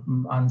asked. So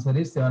answer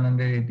is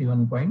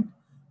 781.12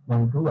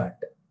 watt.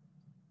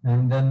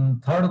 And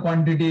then third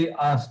quantity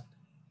asked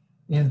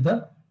is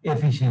the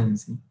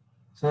efficiency.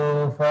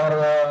 So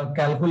for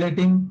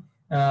calculating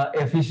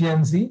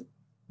efficiency,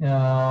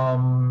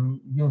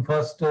 you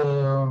first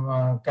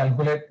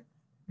calculate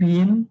P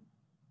in,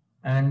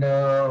 and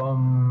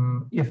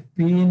if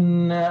P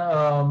in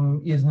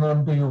is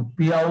known to you,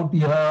 P out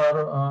you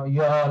are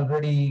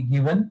already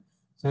given.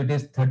 So it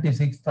is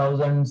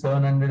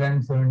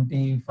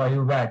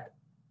 36,775 watt.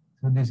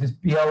 So this is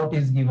P out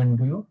is given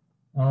to you.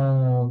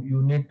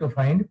 You need to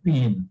find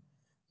P in.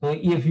 So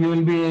if you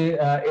will be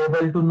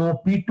able to know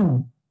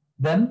P2,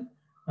 then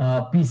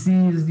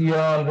PC is you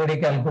are already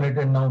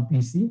calculated now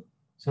PC.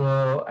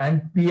 So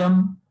and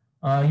PM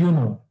you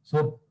know.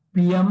 So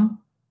PM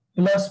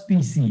plus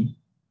PC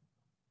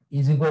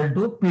is equal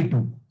to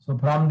P2. So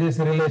from this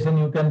relation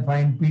you can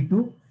find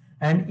P2,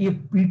 and if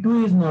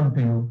P2 is known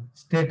to you,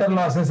 stator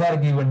losses are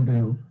given to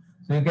you.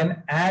 So you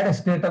can add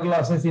stator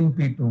losses in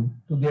P2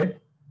 to get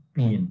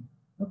P in.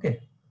 Okay.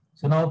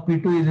 So now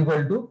P2 is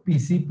equal to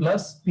PC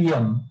plus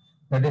PM,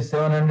 that is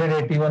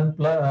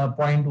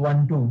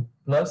 781.12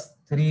 plus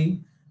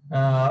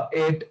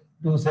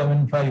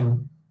 38275.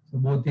 So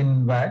both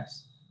in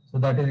watts. So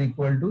that is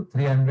equal to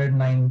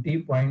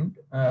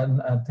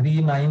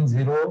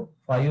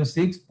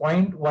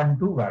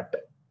 390.39056.12 watt,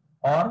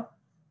 or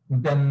you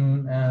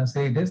can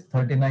say it is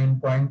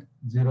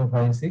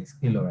 39.056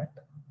 kilowatt.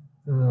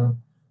 So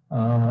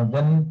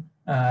then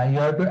you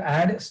have to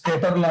add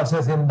stator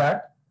losses in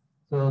that.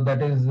 So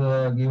that is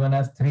given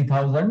as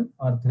 3000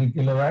 or 3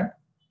 kilowatt.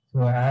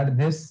 So add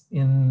this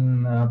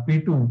in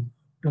P2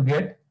 to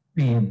get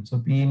P in. So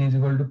P in is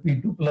equal to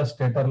P2 plus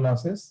stator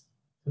losses.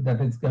 So that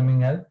is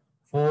coming as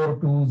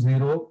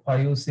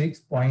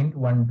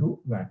 42056.12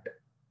 watt.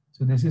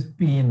 So this is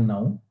P in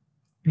now.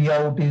 P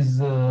out is,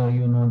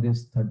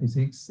 this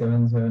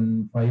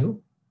 36,775.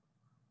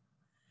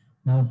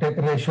 Now take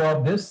ratio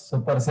of this.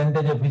 So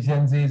percentage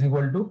efficiency is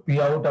equal to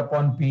P out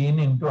upon P in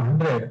into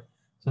 100.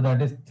 So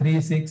that is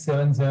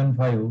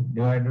 36775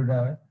 divided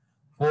by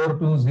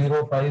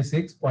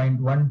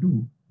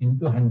 42056.12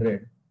 into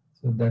 100.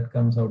 So that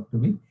comes out to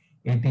be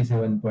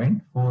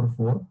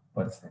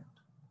 87.44%.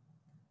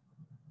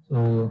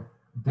 So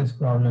this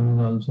problem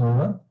is also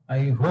over.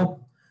 I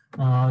hope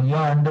you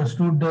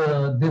understood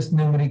this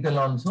numerical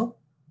also.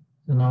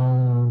 So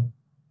now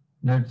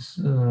let's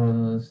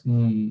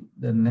see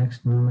the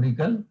next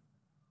numerical.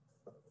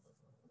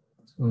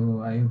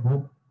 So I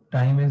hope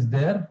time is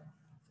there.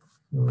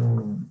 So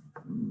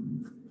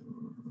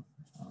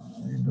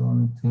I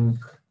don't think.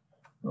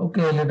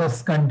 Okay, let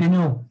us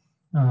continue.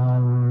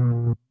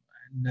 And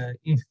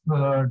if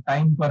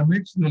time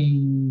permits,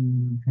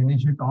 we'll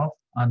finish it off.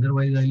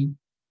 Otherwise,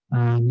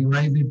 I'll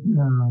revise it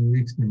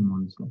next time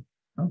also.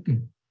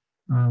 Okay.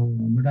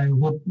 But I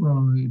hope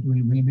we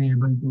will be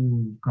able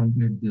to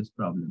complete this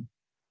problem.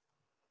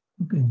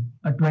 Okay.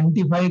 A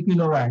 25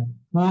 kilowatt,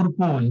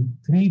 4-pole,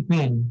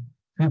 3-phase,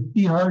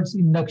 50 hertz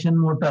induction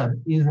motor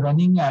is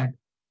running at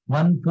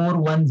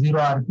 1410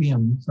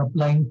 RPM,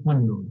 supplying full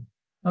load.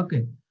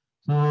 Okay.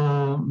 So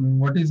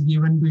what is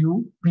given to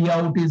you? P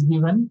out is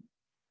given,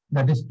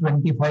 that is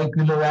 25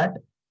 kilowatt,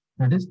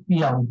 that is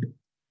P out.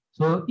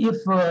 So if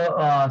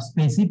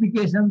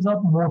specifications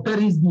of motor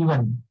is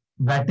given,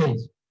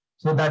 wattage,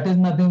 so that is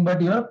nothing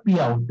but your P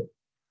out.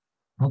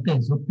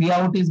 Okay, so P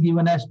out is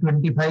given as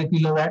 25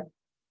 kilowatt.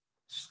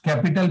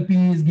 Capital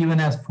P is given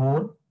as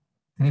 4,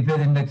 3-phase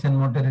induction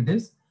motor it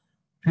is.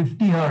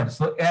 50 hertz.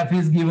 So F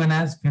is given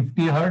as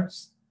 50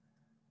 hertz.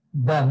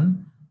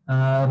 Then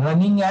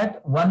running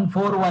at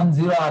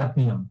 1410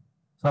 RPM,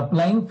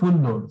 supplying full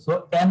load.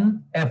 So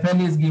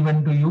NFL is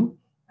given to you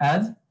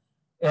as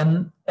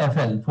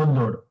NFL, full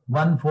load,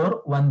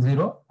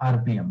 1410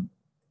 RPM.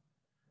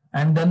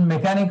 And then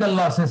mechanical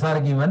losses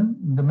are given.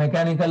 The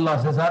mechanical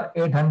losses are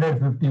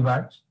 850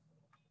 watts.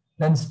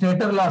 Then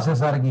stator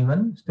losses are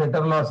given.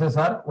 Stator losses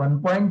are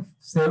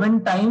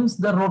 1.7 times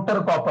the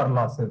rotor copper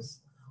losses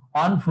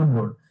on full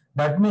load.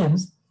 That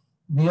means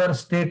your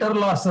stator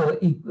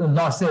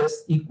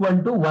losses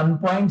equal to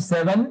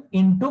 1.7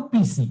 into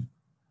PC.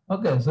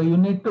 Okay, so you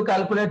need to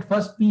calculate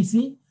first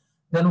PC,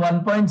 then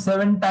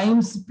 1.7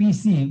 times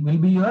PC will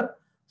be your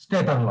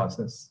stator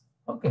losses.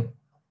 Okay,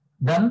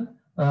 then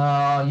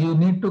you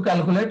need to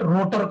calculate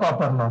rotor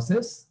copper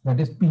losses, that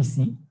is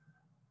PC.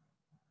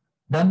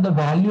 Then the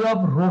value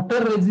of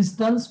rotor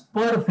resistance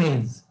per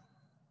phase,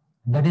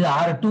 that is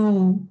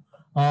R2,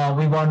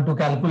 we want to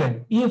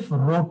calculate. If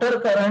rotor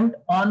current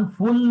on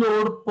full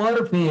load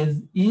per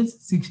phase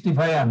is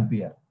 65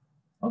 ampere.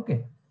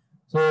 Okay,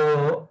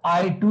 so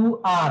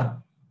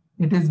I2R,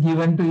 it is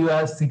given to you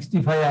as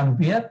 65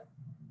 ampere,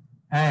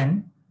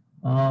 and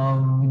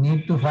we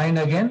need to find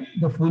again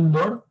the full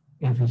load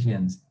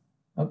efficiency.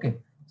 Okay,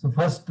 so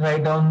first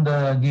write down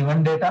the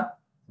given data.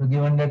 So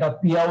given data,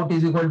 P out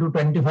is equal to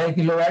 25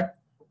 kilowatt,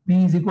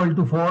 P is equal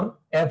to 4,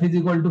 F is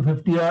equal to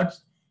 50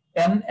 hertz,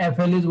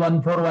 NFL is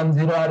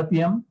 1410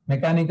 RPM,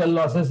 mechanical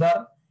losses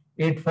are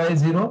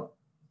 850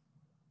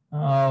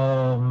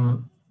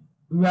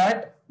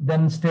 watt,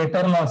 then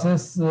stator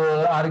losses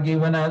are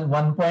given as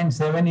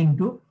 1.7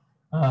 into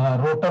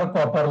rotor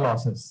copper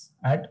losses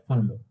at full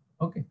load.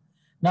 Okay.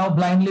 Now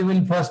blindly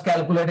we'll first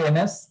calculate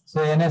NS.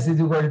 So NS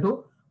is equal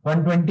to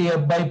 120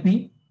 F by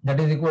P, that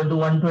is equal to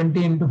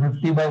 120 into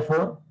 50 by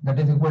 4, that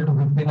is equal to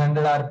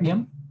 1500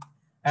 RPM.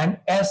 And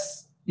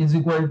S is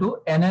equal to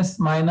NS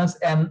minus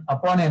N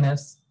upon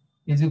NS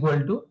is equal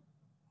to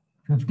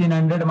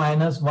 1500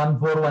 minus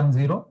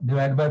 1410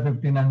 divided by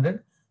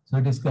 1500. So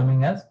it is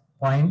coming as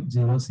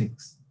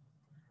 0.06.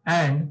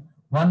 And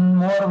one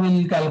more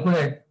we'll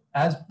calculate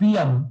as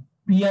PM.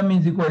 PM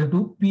is equal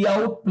to P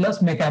out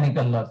plus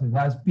mechanical losses.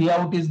 As P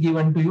out is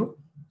given to you,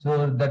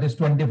 so that is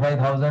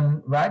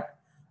 25,000 watt,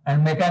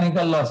 and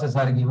mechanical losses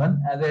are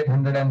given as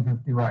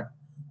 850 watt.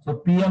 So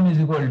PM is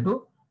equal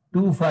to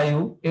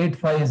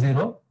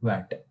 25850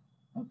 watt.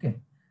 Okay.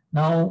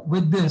 Now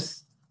with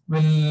this,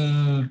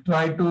 we'll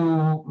try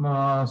to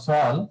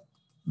solve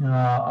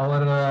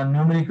our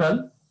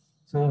numerical.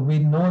 So we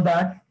know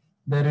that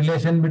the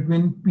relation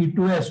between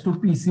P2S to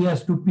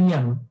PCS to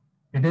PM,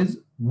 it is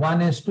 1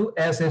 to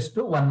S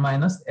to 1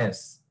 minus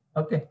S.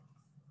 Okay.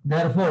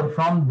 Therefore,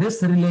 from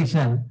this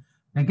relation,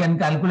 we can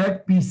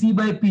calculate PC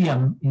by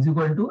PM is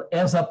equal to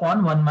S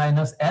upon 1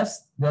 minus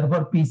S.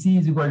 Therefore, PC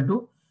is equal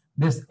to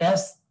this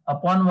S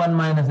upon 1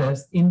 minus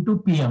S into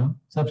PM.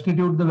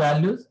 Substitute the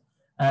values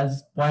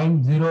as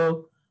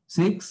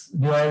 0.06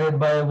 divided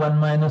by 1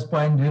 minus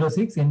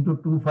 0.06 into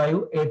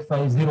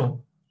 25850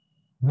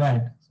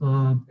 watt.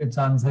 So its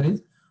answer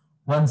is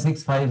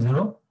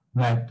 1650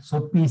 watt.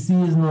 So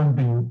PC is known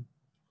to you.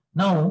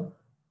 Now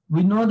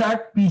we know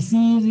that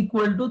PC is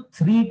equal to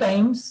 3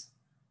 times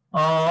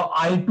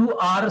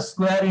I2R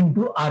square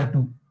into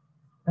R2,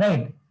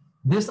 right?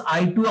 This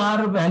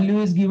I2R value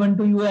is given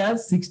to you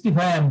as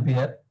 65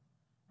 ampere,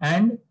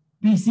 and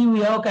PC we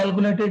have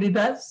calculated it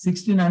as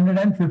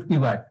 1650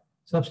 watt.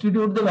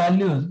 Substitute the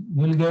values,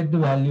 you will get the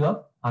value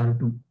of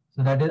R2.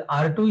 So that is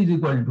R2 is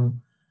equal to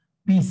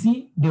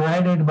PC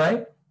divided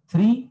by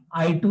 3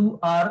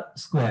 I2R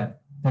square,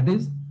 that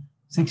is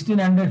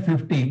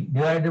 1650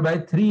 divided by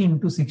 3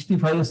 into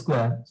 65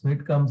 square. So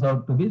it comes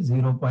out to be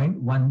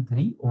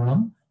 0.13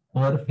 ohm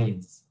per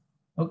phase.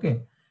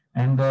 Okay.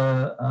 And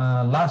the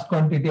last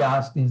quantity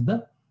asked is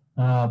the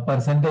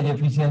percentage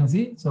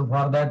efficiency. So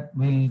for that,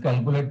 we'll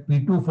calculate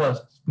P2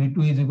 first.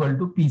 P2 is equal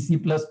to PC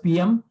plus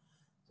PM.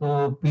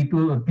 So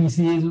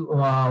PC is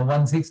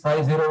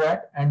 1650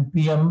 watt and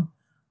PM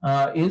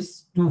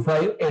is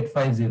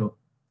 25850.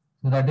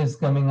 So that is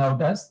coming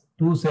out as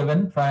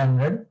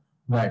 27500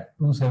 watt,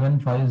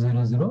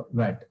 27500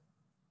 watt.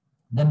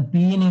 Then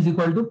Pin is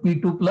equal to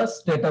P2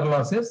 plus stator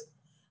losses.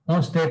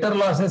 Now stator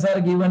losses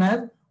are given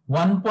as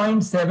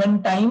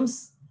 1.7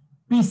 times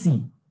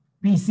PC.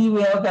 PC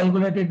we have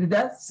calculated it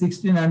as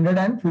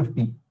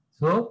 1650.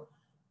 So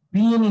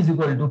Pin is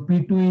equal to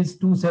P2 is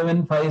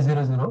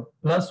 27500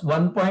 plus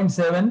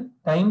 1.7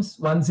 times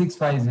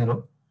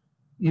 1650.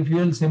 If you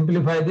will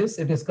simplify this,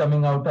 it is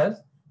coming out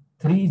as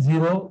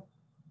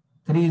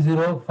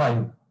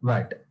 30305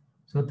 watt.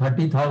 So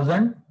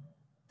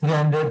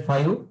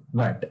 30,305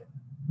 watt.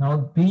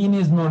 Now Pin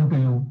is known to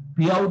you,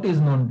 P out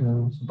is known to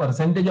you. So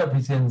percentage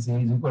efficiency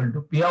is equal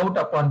to P out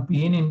upon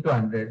Pin into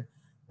 100.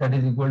 That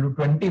is equal to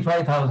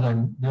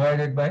 25,000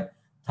 divided by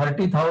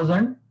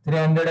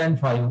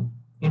 30,305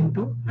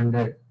 into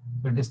 100.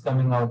 So it is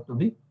coming out to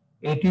be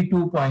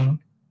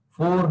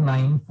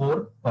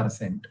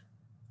 82.494%.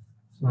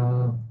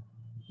 So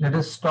let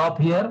us stop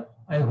here.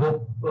 I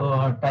hope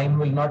time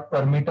will not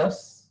permit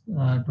us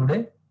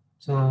today.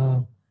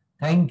 So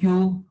thank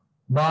you.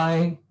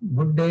 Bye.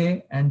 Good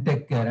day and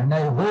take care. And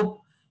I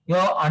hope you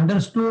have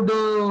understood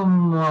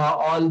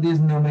all these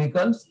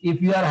numericals.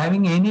 If you are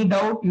having any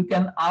doubt, you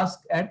can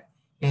ask at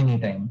any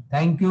time.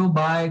 Thank you.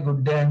 Bye.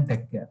 Good day and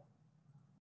take care.